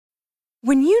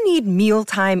When you need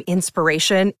mealtime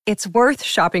inspiration, it's worth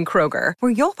shopping Kroger,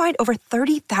 where you'll find over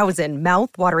 30,000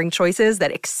 mouth-watering choices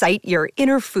that excite your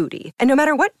inner foodie. And no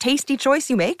matter what tasty choice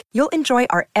you make, you'll enjoy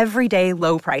our everyday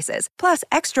low prices, plus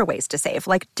extra ways to save,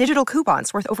 like digital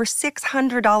coupons worth over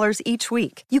 $600 each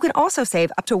week. You can also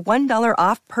save up to $1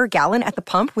 off per gallon at the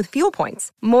pump with fuel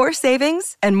points. More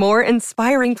savings and more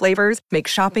inspiring flavors make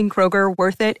shopping Kroger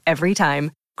worth it every time.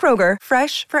 Kroger,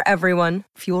 fresh for everyone.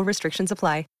 Fuel restrictions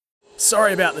apply.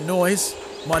 Sorry about the noise.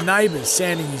 My neighbour's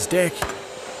sanding his deck.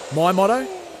 My motto?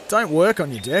 Don't work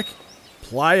on your deck.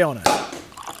 Play on it.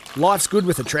 Life's good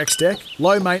with a Trex deck.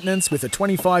 Low maintenance with a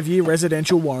 25-year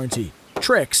residential warranty.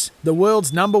 Trex, the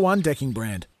world's #1 decking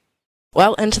brand.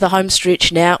 Well, into the home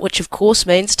stretch now, which of course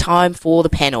means time for the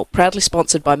panel. Proudly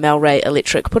sponsored by Melray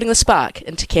Electric, putting the spark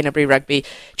into Canterbury Rugby.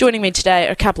 Joining me today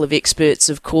are a couple of experts,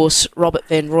 of course, Robert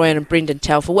van Royen and Brendan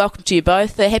Telfer. Welcome to you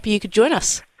both. Happy you could join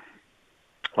us.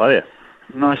 Hi there.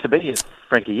 Nice to be here,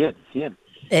 Frankie. Yeah.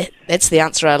 That's the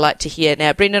answer I like to hear.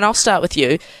 Now, Brendan, I'll start with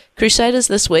you. Crusaders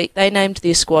this week, they named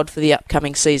their squad for the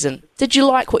upcoming season. Did you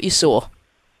like what you saw?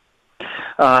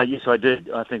 Yes, I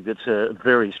did. I think that's a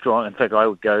very strong... In fact, I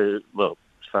would go, well,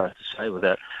 as far as to say,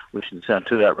 without wishing to sound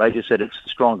too outrageous, that it's the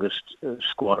strongest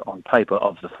squad on paper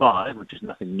of the five, which is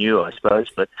nothing new, I suppose.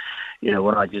 But, you know,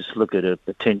 when I just look at a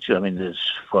potential... I mean,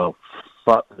 there's, well...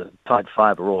 the tight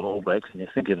five are all Blacks, and you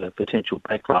think of a potential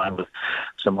backline with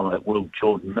someone like Will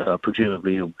Jordan,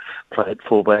 presumably who'll play at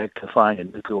fullback, Kafai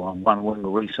and Niku on one wing,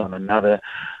 Reese on another,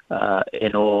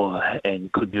 Enor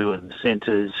and Kudu in the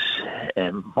centres,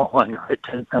 and Moanga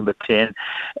at number 10,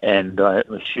 and I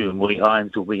assume Willie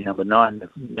Hines will be number 9,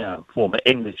 former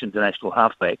English international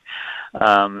halfback,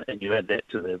 and you add that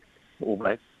to the All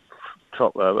Black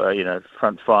top,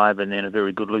 front five, and then a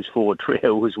very good loose forward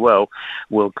trio as well,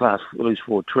 world-class loose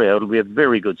forward trio. It'll be a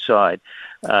very good side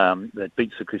that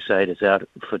beats the Crusaders out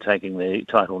for taking the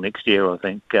title next year, I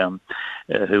think. If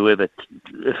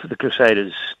the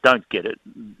Crusaders don't get it,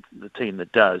 the team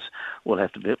that does will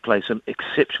have to play some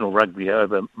exceptional rugby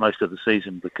over most of the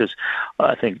season, because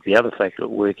I think the other factor at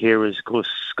work here is, of course,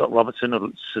 Scott Robertson.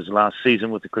 It's his last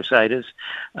season with the Crusaders.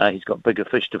 He's got bigger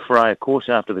fish to fry, of course,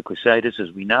 after the Crusaders,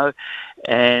 as we know,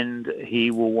 and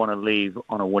he will want to leave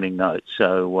on a winning note.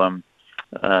 So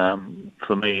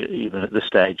for me, even at this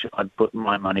stage, I'd put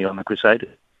my money on the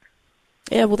Crusaders.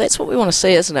 Yeah, well, that's what we want to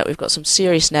see, isn't it? We've got some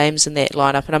serious names in that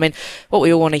lineup, and I mean, what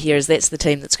we all want to hear is that's the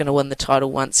team that's going to win the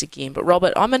title once again. But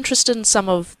Robert, I'm interested in some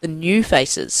of the new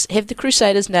faces. Have the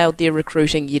Crusaders nailed their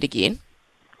recruiting yet again?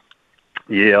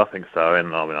 Yeah, I think so,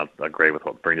 and I mean, I agree with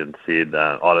what Brendan said.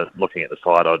 Looking at the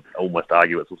side, I'd almost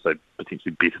argue it's also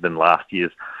potentially better than last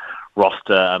year's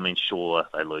roster. I mean, sure,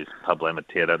 they lose Pablo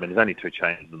Matera. I mean, there's only 2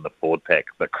 changes in the forward pack,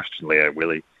 but Christian Leo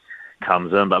really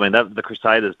comes in. But I mean, the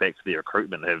Crusaders, back to their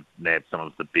recruitment, have nabbed some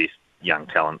of the best young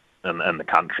talent in the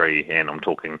country, and I'm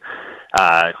talking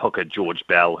hooker George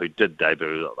Bell, who did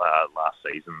debut last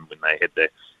season when they had the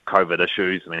COVID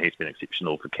issues. I mean, he's been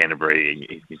exceptional for Canterbury,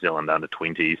 he's New Zealand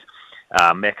under-20s.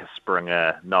 Macca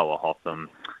Springer, Noah Hotham,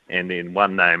 and then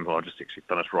one name who I just actually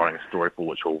finished writing a story for,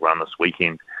 which will run this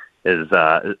weekend, is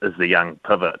the young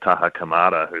pivot Taha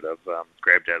Kamara, who they've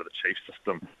grabbed out of the Chiefs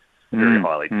system. Very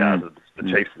highly touted. The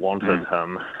Chiefs wanted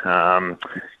him.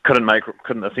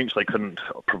 Couldn't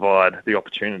provide the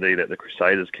opportunity that the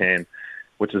Crusaders can,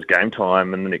 which is game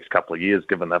time in the next couple of years,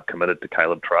 given they've committed to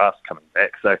Caleb Trask coming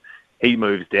back. So he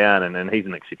moves down, and he's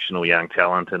an exceptional young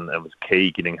talent, and it was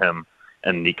key getting him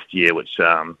in next year, which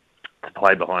to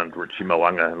play behind Richie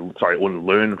Mo'unga, or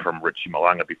learn from Richie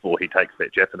Mo'unga before he takes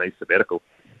that Japanese sabbatical.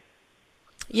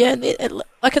 Yeah,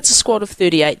 it's a squad of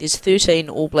 38. There's 13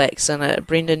 All Blacks in it.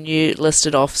 Brendan, you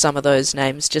listed off some of those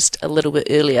names just a little bit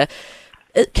earlier.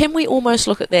 Can we almost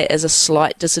look at that as a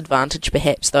slight disadvantage,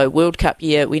 perhaps, though? World Cup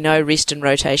year, we know rest and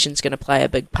rotation is going to play a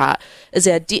big part. Is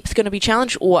our depth going to be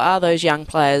challenged, or are those young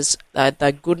players,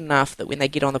 they're good enough that when they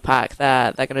get on the park,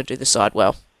 they're going to do the side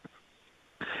well?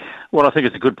 Well, I think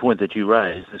it's a good point that you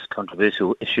raise, this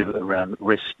controversial issue around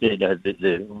rest,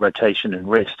 the rotation and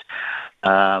rest.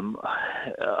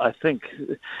 I think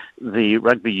the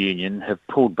rugby union have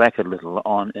pulled back a little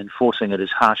on enforcing it as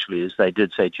harshly as they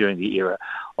did, say, during the era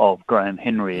of Graham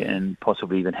Henry and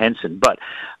possibly even Hansen. But,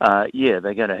 they're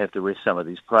going to have to rest some of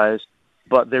these players.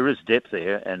 But there is depth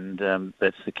there, and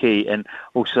that's the key. And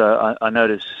also, I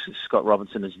notice Scott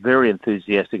Robertson is very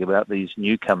enthusiastic about these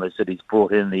newcomers that he's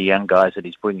brought in, the young guys that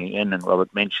he's bringing in. And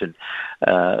Robert mentioned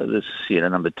this,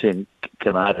 number 10,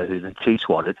 Kamada, who the Chiefs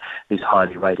wanted, who's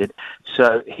highly rated.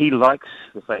 So he likes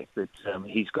the fact that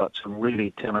he's got some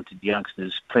really talented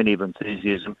youngsters, plenty of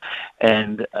enthusiasm,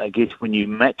 and I guess when you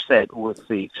match that with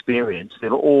the experience,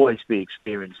 there'll always be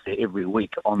experience there every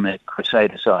week on that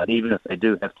Crusader side, even if they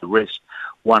do have to rest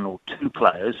one or two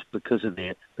players because of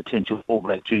their potential All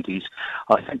Black duties.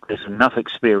 I think there's enough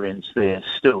experience there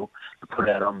still to put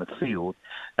out on the field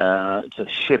to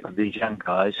shepherd these young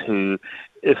guys who,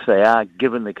 if they are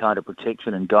given the kind of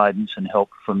protection and guidance and help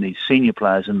from these senior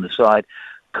players in the side,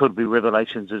 could be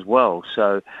revelations as well.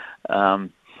 So,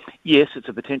 yes, it's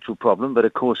a potential problem, but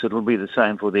of course it'll be the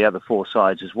same for the other four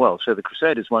sides as well. So the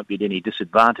Crusaders won't be at any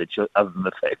disadvantage other than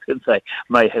the fact that they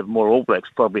may have more All Blacks,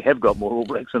 probably have got more All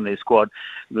Blacks in their squad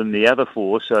than the other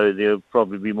four, so there'll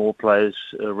probably be more players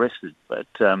rested. But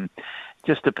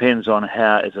just depends on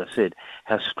how, as I said,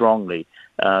 how strongly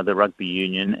the Rugby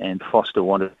Union and Foster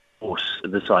want to force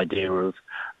this idea of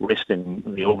resting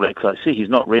the All Blacks. I see he's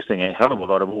not resting a hell of a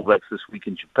lot of All Blacks this week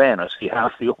in Japan. I see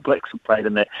half the All Blacks have played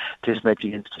in that Test match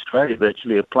against Australia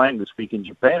virtually are playing this week in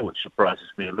Japan, which surprises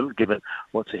me a little given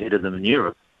what's ahead of them in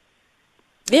Europe.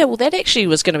 Yeah, well, that actually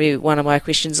was going to be one of my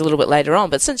questions a little bit later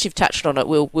on, but since you've touched on it,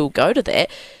 we'll go to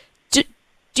that. Do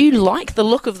you like the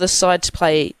look of this side to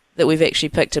play that we've actually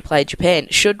picked to play Japan?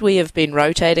 Should we have been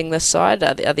rotating this side?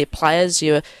 Are there players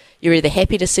you're either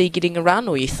happy to see getting a run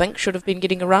or you think should have been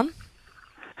getting a run?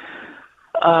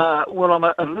 Well, I'm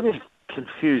a little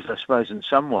confused, I suppose, in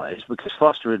some ways, because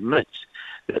Foster admits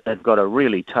that they've got a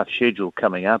really tough schedule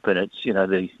coming up, and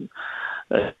it's,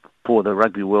 for the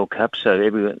Rugby World Cup, so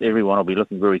everyone will be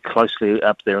looking very closely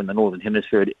up there in the Northern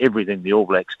Hemisphere at everything the All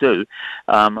Blacks do.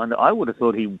 And I would have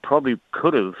thought he probably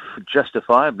could have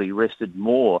justifiably rested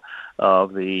more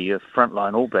of the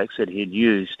frontline All Blacks that he had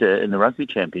used in the Rugby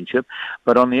Championship.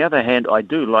 But on the other hand, I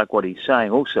do like what he's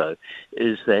saying also,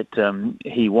 is that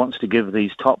he wants to give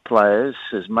these top players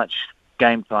as much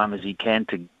game time as he can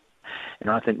to. And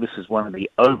I think this is one of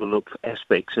the overlooked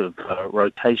aspects of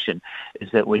rotation, is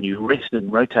that when you rest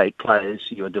and rotate players,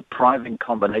 you're depriving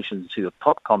combinations to the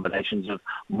top combinations of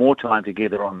more time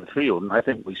together on the field. And I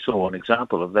think we saw an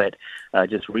example of that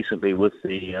just recently with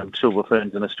the Silver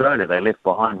Ferns in Australia. They left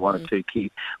behind one or two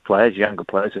key players, younger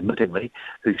players, admittedly,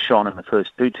 who shone in the first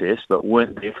two tests, but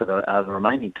weren't there for the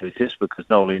remaining two tests because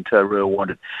Noli and Taurua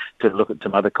wanted to look at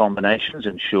some other combinations.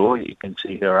 And sure, you can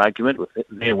see her argument with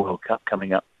their World Cup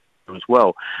coming up as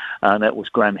well. That was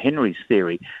Graham Henry's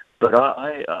theory. But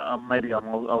I maybe I'm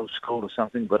old school or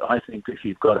something, but I think if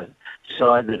you've got a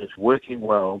side that is working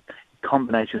well,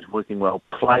 combinations working well,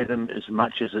 play them as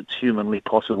much as it's humanly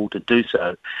possible to do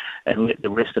so, and let the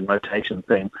rest and rotation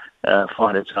thing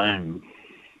find its own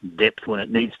depth when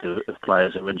it needs to if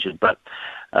players are injured. But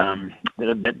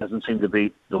that doesn't seem to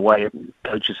be the way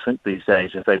coaches think these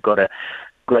days. If they've got a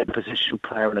great position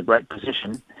player in a great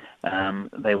position,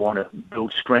 they want to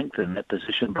build strength in that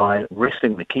position by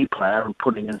resting the key player and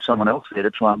putting in someone else there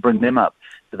to try and bring them up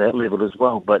to that level as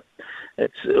well. But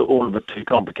it's all a bit too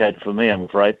complicated for me, I'm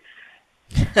afraid.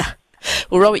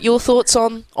 Well, Robert, your thoughts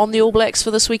on the All Blacks for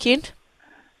this weekend?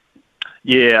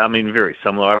 Yeah, I mean, very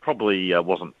similar. I probably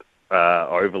wasn't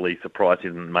overly surprised he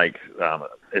didn't make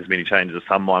as many changes as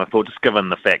some might have thought, just given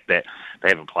the fact that they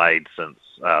haven't played since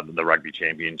the Rugby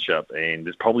Championship, and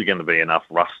there's probably going to be enough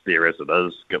rust there as it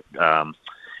is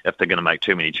if they're going to make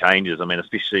too many changes. I mean,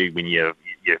 especially when you're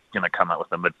going to come up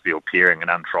with a midfield pairing, an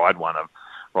untried one of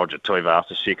Roger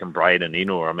Tuivasa-Sheck and Braden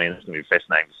Ennor. I mean, it's going to be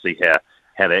fascinating to see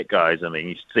how that goes. I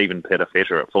mean, Stephen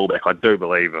Petafeta at fullback. I do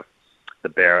believe if the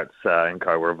Barretts and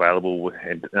co were available,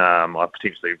 and I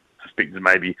potentially suspected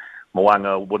maybe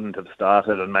Moanga wouldn't have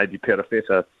started and maybe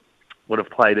Petafeta would have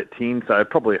played at 10, so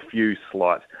probably a few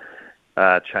slight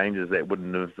changes that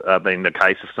wouldn't have been the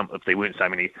case if there weren't so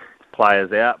many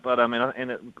players out. But I mean,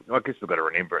 I guess we've got to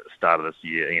remember at the start of this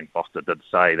year, Ian Foster did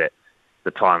say that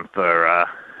the time for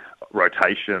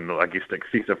rotation, or I guess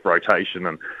excessive rotation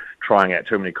and trying out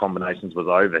too many combinations was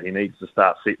over. He needs to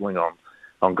start settling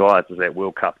on guys as that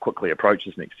World Cup quickly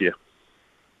approaches next year.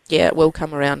 Yeah, it will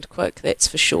come around quick, that's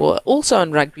for sure. Also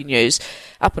in rugby news,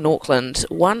 up in Auckland,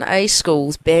 1A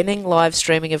schools banning live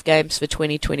streaming of games for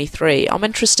 2023. I'm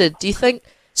interested, do you think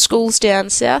schools down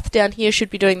south, down here, should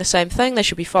be doing the same thing? They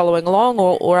should be following along,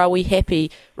 or are we happy,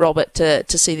 Robert,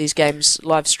 to see these games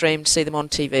live streamed, see them on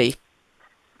TV?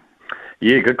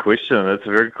 Yeah, good question. That's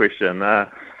a very good question.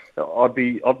 I'd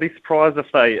be surprised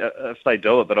if they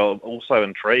do it, but I'm also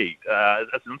intrigued.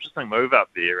 It's an interesting move up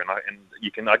there, and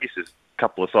you can, I guess, there's a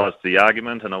couple of sides to the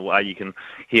argument, and a way you can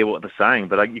hear what they're saying.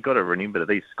 But you've got to remember that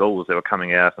these schools that were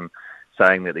coming out and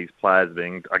saying that these players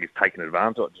being, I guess, taken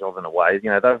advantage of in a way.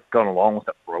 They've gone along with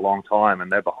it for a long time,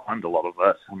 and they're behind a lot of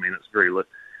it. I mean,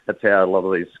 that's how a lot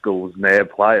of these schools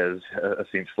nab players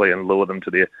essentially and lure them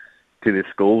to their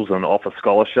schools and offer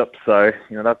scholarships. So,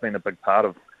 they've been a big part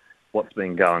of what's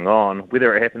been going on.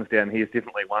 Whether it happens down here is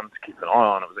definitely one to keep an eye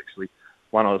on. It was actually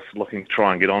one I was looking to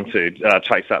try and get on to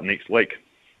chase up next week.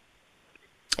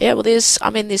 Yeah, well, there's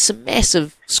some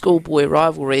massive schoolboy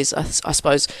rivalries, I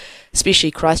suppose,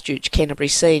 especially Christchurch, Canterbury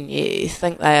scene. You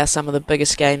think they are some of the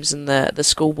biggest games in the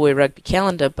schoolboy rugby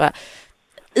calendar, but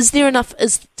is there enough?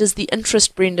 Does the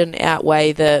interest, Brendan,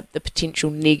 outweigh the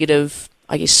potential negative,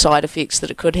 I guess, side effects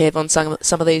that it could have on some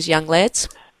of these young lads?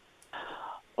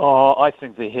 Oh, I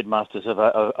think the headmasters have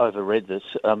overread this.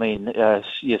 I mean,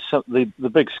 yes, the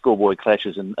big schoolboy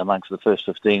clashes amongst the first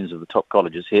 15s of the top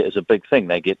colleges here is a big thing.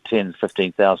 They get 10,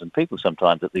 15,000 people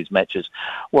sometimes at these matches.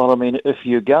 Well, I mean, if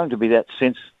you're going to be that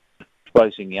sensitive,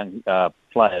 exposing young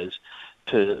players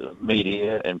to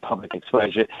media and public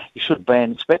exposure, you should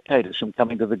ban spectators from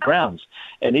coming to the grounds.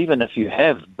 And even if you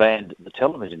have banned the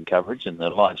television coverage and the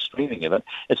live streaming of it,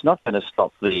 it's not going to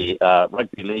stop the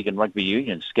rugby league and rugby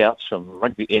union scouts from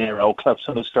rugby NRL clubs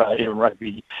in Australia and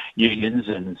rugby unions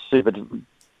and Super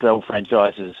Bowl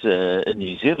franchises in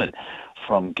New Zealand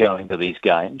from going to these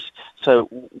games. So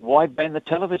why ban the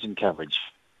television coverage?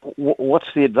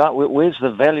 What's the advantage? Where's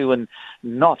the value in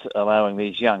not allowing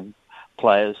these young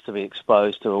players to be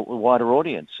exposed to a wider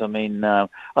audience? I mean, I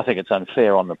think it's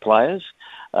unfair on the players.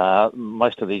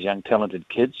 Most of these young talented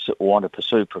kids want to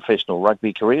pursue professional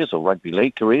rugby careers or rugby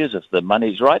league careers if the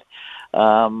money's right.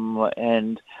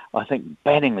 And I think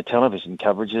banning the television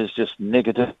coverage is just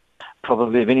negative,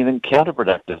 probably if anything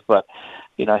counterproductive. But,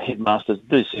 headmasters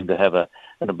do seem to have an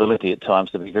ability at times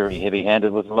to be very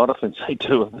heavy-handed with a lot of things they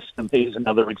do. And this to me is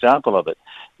another example of it,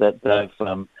 that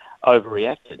they've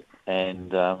overreacted.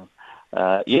 And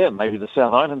maybe the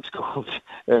South Island schools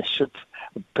should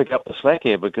pick up the slack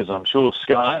here, because I'm sure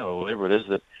Sky or whoever it is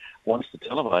that wants to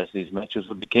televise these matches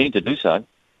would be keen to do so.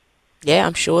 Yeah,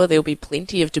 I'm sure there'll be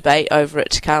plenty of debate over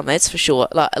it to come, that's for sure.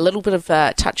 Like, a little bit of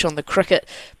touch on the cricket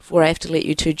before I have to let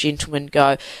you two gentlemen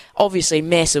go. Obviously,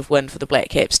 massive win for the Black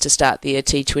Caps to start their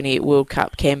T20 World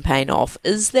Cup campaign off.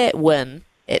 Is that win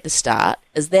at the start,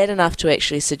 is that enough to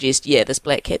actually suggest, this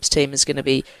Black Caps team is going to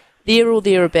be there or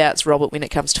thereabouts, Robert, when it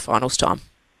comes to finals time?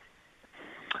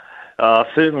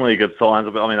 Certainly good signs.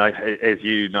 I mean, as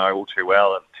you know all too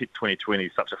well, 2020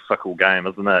 is such a fickle game,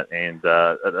 isn't it? And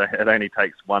it only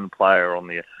takes one player on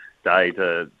the day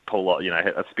to pull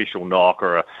a special knock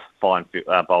or a fine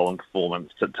bowling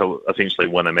performance to essentially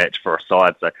win a match for a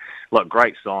side. So, look,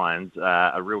 great signs.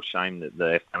 A real shame that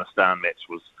the Afghanistan match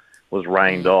was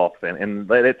rained off, and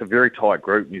that's a very tight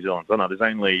group New Zealand's in it. There's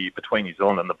only, between New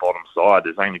Zealand and the bottom side,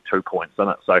 there's only 2 points in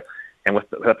it. So, and with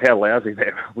how lousy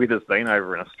that weather's been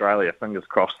over in Australia, fingers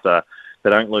crossed they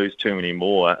don't lose too many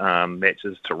more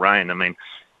matches to rain. I mean,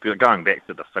 going back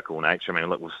to the fickle nature, I mean,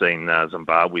 look, we've seen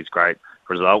Zimbabwe's great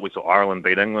result. We saw Ireland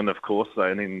beat England, of course,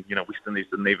 and then, West Indies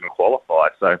didn't even qualify.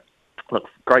 So, look,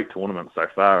 great tournament so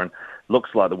far, and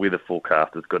looks like the weather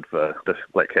forecast is good for the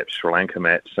Black Caps Sri Lanka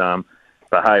match.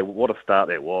 But hey, what a start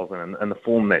that was, and the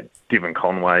form that Devon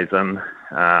Conway's in,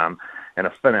 and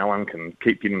if Finn Allen can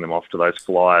keep getting them off to those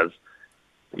flyers,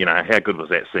 how good was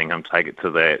that seeing him take it to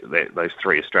those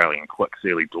 3 Australian quicks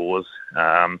early doors?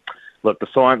 Look, the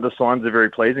signs are very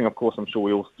pleasing. Of course, I'm sure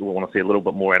we all still want to see a little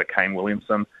bit more out of Kane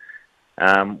Williamson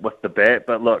with the bat,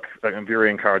 but look, a very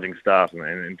encouraging start,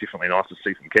 and definitely nice to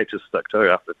see some catches stick too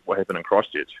after what happened in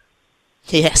Christchurch.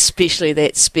 Yeah, especially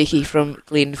that specky from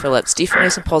Glenn Phillips.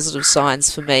 Definitely some positive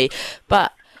signs for me.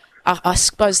 But I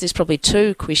suppose there's probably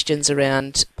 2 questions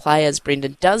around players,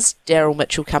 Brendan. Does Daryl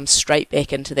Mitchell come straight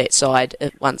back into that side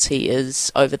once he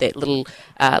is over that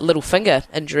little finger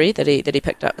injury that he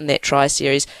picked up in that try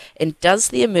series? And does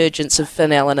the emergence of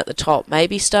Finn Allen at the top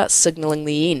maybe start signalling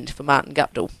the end for Martin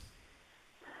Guptill?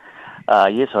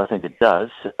 Yes, I think it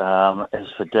does. As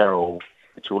for Daryl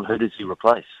Mitchell, who does he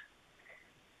replace?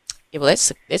 Yeah, well,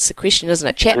 that's the question, isn't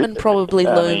it? Chapman probably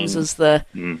looms as the...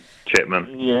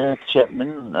 Chapman. Yeah,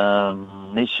 Chapman.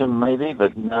 Neesham maybe,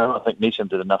 but no, I think Neesham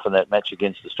did enough in that match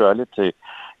against Australia to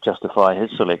justify his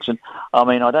selection. I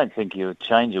mean, I don't think you would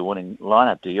change your winning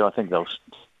lineup, do you? I think they'll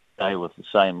stay with the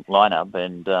same lineup,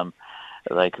 and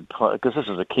they could play, because this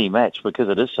is a key match, because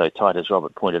it is so tight, as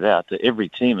Robert pointed out, that every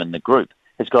team in the group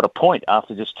has got a point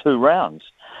after just 2 rounds.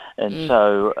 And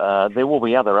so there will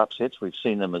be other upsets. We've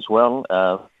seen them as well.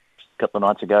 A couple of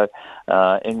nights ago,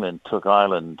 England took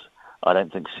Ireland I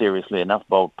don't think seriously enough,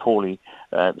 bowled poorly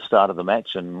at the start of the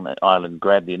match, and Ireland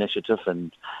grabbed the initiative,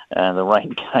 and the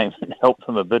rain came and helped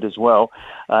them a bit as well.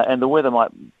 And the weather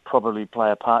might probably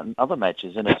play a part in other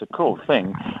matches, and it's a cool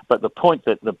thing. But the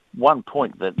one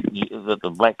point that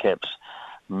the Black Caps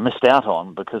missed out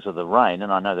on because of the rain,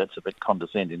 and I know that's a bit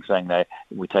condescending saying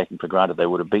we're taking for granted they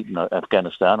would have beaten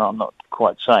Afghanistan. I'm not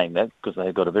quite saying that because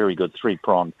they've got a very good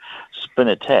three-pronged spin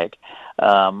attack,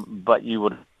 but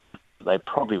they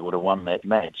probably would have won that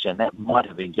match, and that might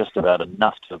have been just about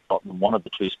enough to have gotten one of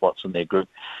the two spots in their group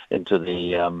into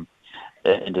the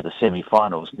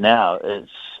semi-finals. Now it's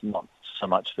not so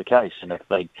much the case, and if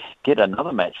they get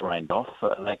another match rained off,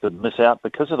 they could miss out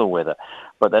because of the weather.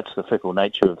 But that's the fickle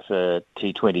nature of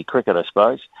T20 cricket, I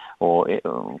suppose, or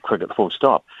cricket full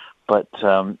stop. But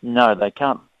no, they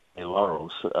can't their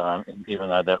laurels, even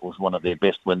though that was one of their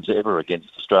best wins ever against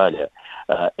Australia.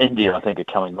 India, I think, are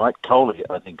coming right. Kohli,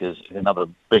 I think, is another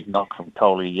big knock from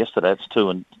Kohli yesterday. It's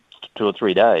 2 or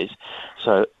 3 days.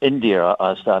 So India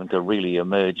are starting to really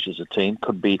emerge as a team.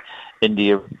 Could be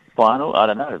India final. I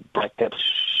don't know. Black Caps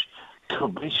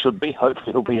should be. Hopefully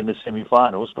it'll be in the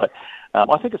semi-finals. But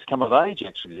I think it's come of age,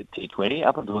 actually, the T20.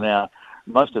 Up until now,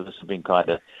 most of us have been kind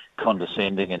of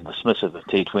condescending and dismissive of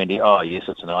T20. Oh, yes,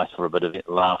 it's nice for a bit of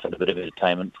laugh and a bit of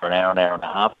entertainment for an hour and a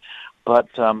half. But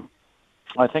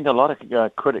I think a lot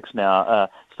of critics now are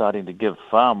starting to give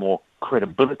far more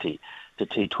credibility to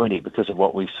T20 because of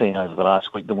what we've seen over the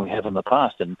last week than we have in the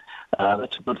past, and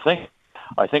that's a good thing.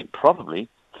 I think probably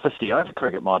 50-over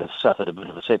cricket might have suffered a bit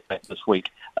of a setback this week,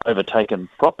 overtaken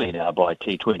properly now by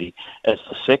T20 as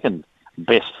the second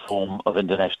best form of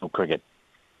international cricket.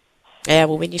 Yeah,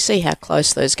 well, when you see how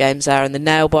close those games are and the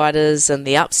nail-biters and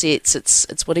the upsets,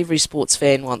 it's what every sports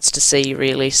fan wants to see,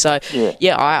 really. So,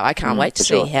 yeah, I can't wait to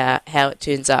see how it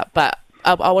turns up. But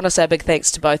I want to say a big thanks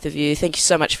to both of you. Thank you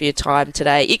so much for your time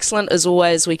today. Excellent as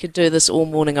always. We could do this all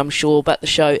morning, I'm sure, but the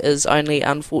show is only,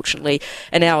 unfortunately,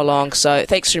 an hour long. So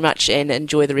thanks very much and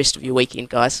enjoy the rest of your weekend,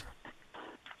 guys.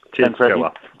 Cheers.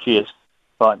 Cheers.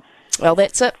 Bye. Well,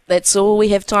 that's it. That's all we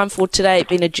have time for today. It's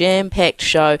been a jam-packed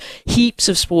show. Heaps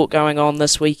of sport going on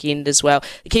this weekend as well.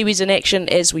 The Kiwis in action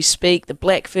as we speak. The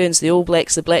Black Ferns, the All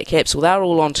Blacks, the Black Caps, well, they're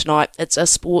all on tonight. It's a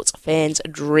sports fan's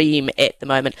dream at the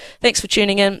moment. Thanks for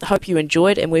tuning in. Hope you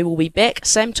enjoyed, and we will be back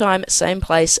same time, same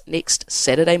place next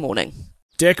Saturday morning.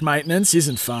 Deck maintenance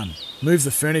isn't fun. Move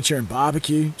the furniture and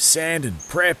barbecue, sand and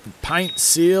prep, paint,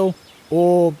 seal,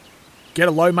 or get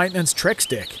a low-maintenance Trex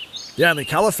deck. The only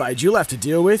colour fade you'll have to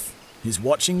deal with is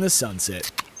watching the sunset.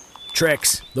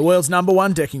 Trex, the world's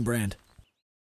 #1 decking brand.